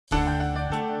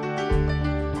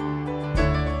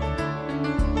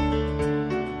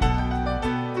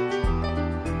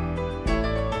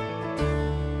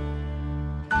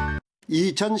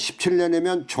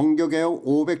2017년이면 종교개혁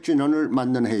 500주년을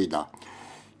맞는 해이다.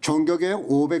 종교개혁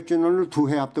 500주년을 두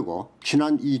해 앞두고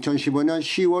지난 2015년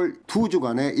 10월 두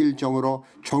주간의 일정으로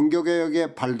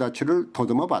종교개혁의 발자취를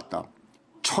더듬어 봤다.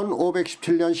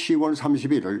 1517년 10월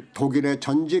 31일 독일의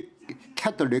전직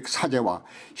캐톨릭 사제와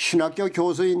신학교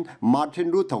교수인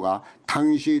마틴 루터가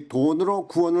당시 돈으로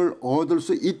구원을 얻을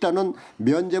수 있다는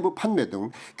면죄부 판매 등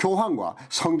교황과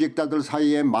성직자들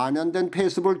사이에 만연된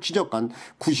폐습을 지적한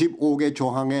 95개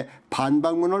조항의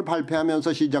반박문을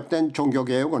발표하면서 시작된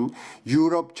종교개혁은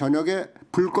유럽 전역에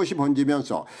불꽃이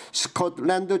번지면서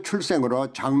스코틀랜드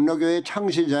출생으로 장로교의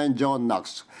창시자인 존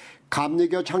낙스,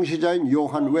 감리교 창시자인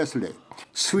요한 웨슬리,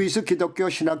 스위스 기독교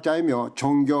신학자이며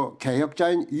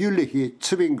종교개혁자인 율리히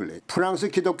츠빙글리, 프랑스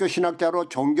기독교 신학자로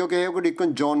종교개혁을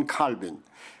이끈 존 칼빈,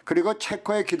 그리고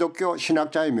체코의 기독교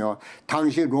신학자이며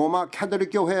당시 로마 캐톨릭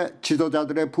교회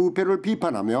지도자들의 부패를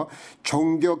비판하며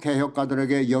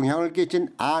종교개혁가들에게 영향을 끼친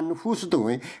안 후스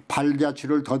등의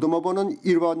발자취를 더듬어보는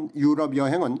이번 유럽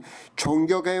여행은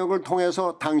종교개혁을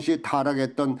통해서 당시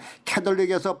타락했던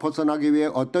캐톨릭에서 벗어나기 위해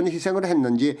어떤 희생을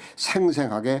했는지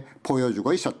생생하게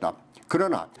보여주고 있었다.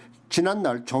 그러나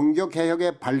지난날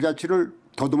종교개혁의 발자취를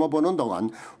더듬어보는 동안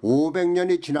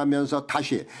 500년이 지나면서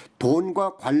다시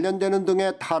돈과 관련되는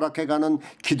등에 타락해가는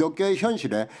기독교의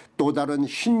현실에 또 다른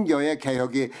신교의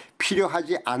개혁이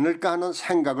필요하지 않을까 하는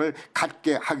생각을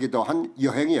갖게 하기도 한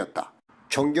여행이었다.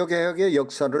 종교개혁의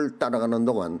역사를 따라가는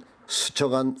동안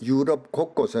스쳐간 유럽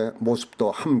곳곳의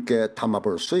모습도 함께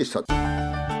담아볼 수 있었다.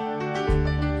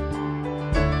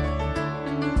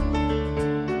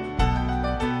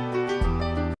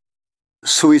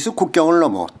 스위스 국경을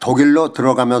넘어 독일로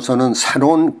들어가면서는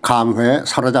새로운 감회에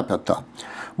사로잡혔다.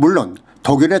 물론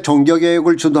독일의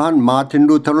종교개혁을 주도한 마틴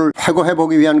루터를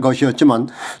회고해보기 위한 것이었지만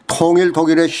통일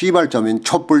독일의 시발점인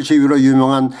촛불 시위로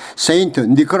유명한 세인트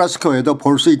니콜라스 교회도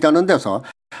볼 수 있다는 데서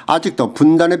아직도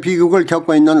분단의 비극을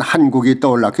겪고 있는 한국이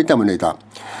떠올랐기 때문이다.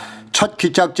 첫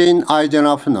기착제인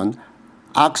아이젠하프는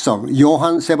악성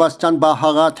요한 세바스찬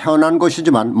바하가 태어난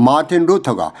곳이지만 마틴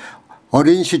루터가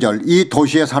어린 시절 이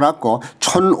도시에 살았고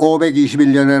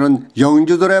 1521년에는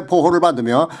영주들의 보호를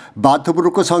받으며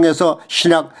마트부르크 성에서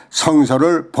신약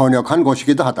성서를 번역한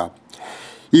곳이기도 하다.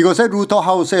 이곳의 루터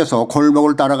하우스에서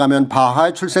골목을 따라가면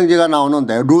바하의 출생지가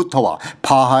나오는데 루터와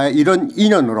바하의 이런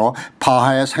인연으로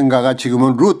바하의 생가가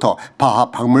지금은 루터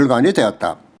바하 박물관이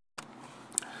되었다.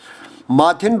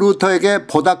 마틴 루터에게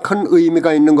보다 큰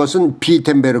의미가 있는 것은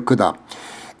비텐베르크다.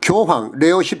 교황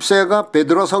레오 10세가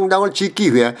베드로 성당을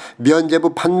짓기 위해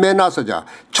면죄부 판매에 나서자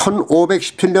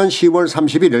 1517년 10월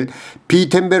 31일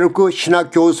비텐베르크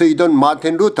신학교수이던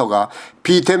마틴 루터가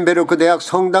비텐베르크 대학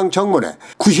성당 정문에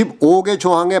 95개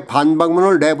조항의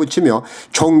반박문을 내붙이며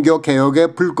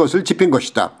종교개혁의 불꽃을 지핀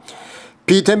것이다.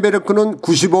 비텐베르크는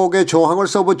 95개 조항을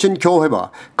써붙인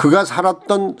교회와 그가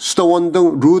살았던 수도원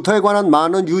등 루터에 관한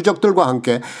많은 유적들과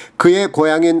함께 그의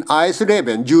고향인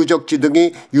아이슬레벤 유적지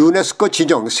등이 유네스코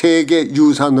지정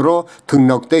세계유산으로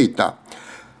등록돼 있다.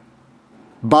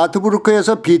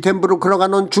 마트부르크에서 비텐부르크로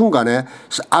가는 중간에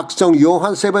악성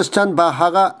요한 세바스찬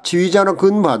바하가 지휘자로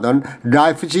근무하던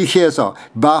라이프치히에서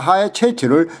바하의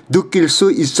채취를 느낄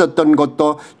수 있었던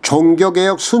것도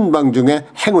종교개혁 순방 중의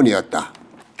행운이었다.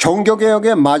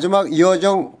 종교개혁의 마지막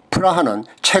여정 프라하는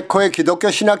체코의 기독교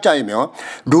신학자이며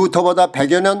루터보다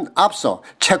 100여 년 앞서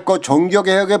체코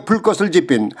종교개혁의 불꽃을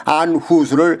지핀 안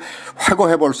후스를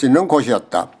회고해볼 수 있는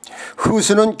곳이었다.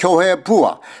 후스는 교회의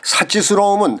부와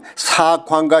사치스러움은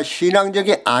사악함과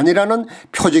신앙적이 아니라는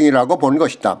표징이라고 본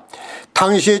것이다.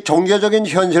 당시 종교적인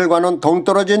현실과는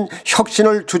동떨어진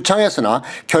혁신을 주창했으나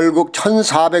결국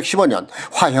 1415년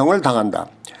화형을 당한다.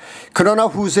 그러나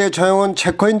후세의 처형은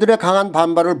체코인들의 강한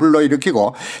반발을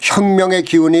불러일으키고 혁명의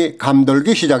기운이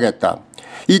감돌기 시작했다.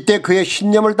 이때 그의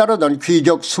신념을 따르던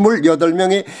귀족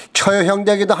 28명이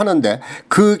처형되기도 하는데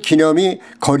그 기념이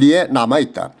거리에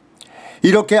남아있다.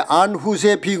 이렇게 안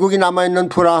후세의 비극이 남아있는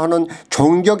프라하는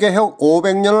종교개혁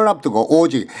 500년을 앞두고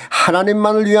오직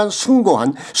하나님만을 위한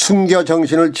숭고한 순교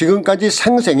정신을 지금까지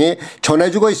생생히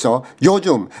전해주고 있어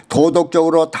요즘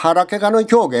도덕적으로 타락해가는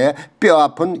교계에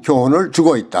뼈아픈 교훈을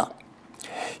주고 있다.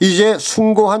 이제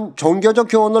숭고한 종교적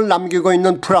교훈을 남기고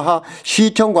있는 프라하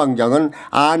시청광장은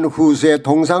안 후스의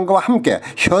동상과 함께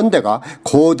현대가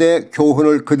고대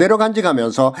교훈을 그대로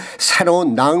간직하면서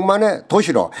새로운 낭만의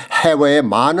도시로 해외의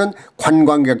많은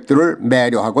관광객들을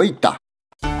매료하고 있다.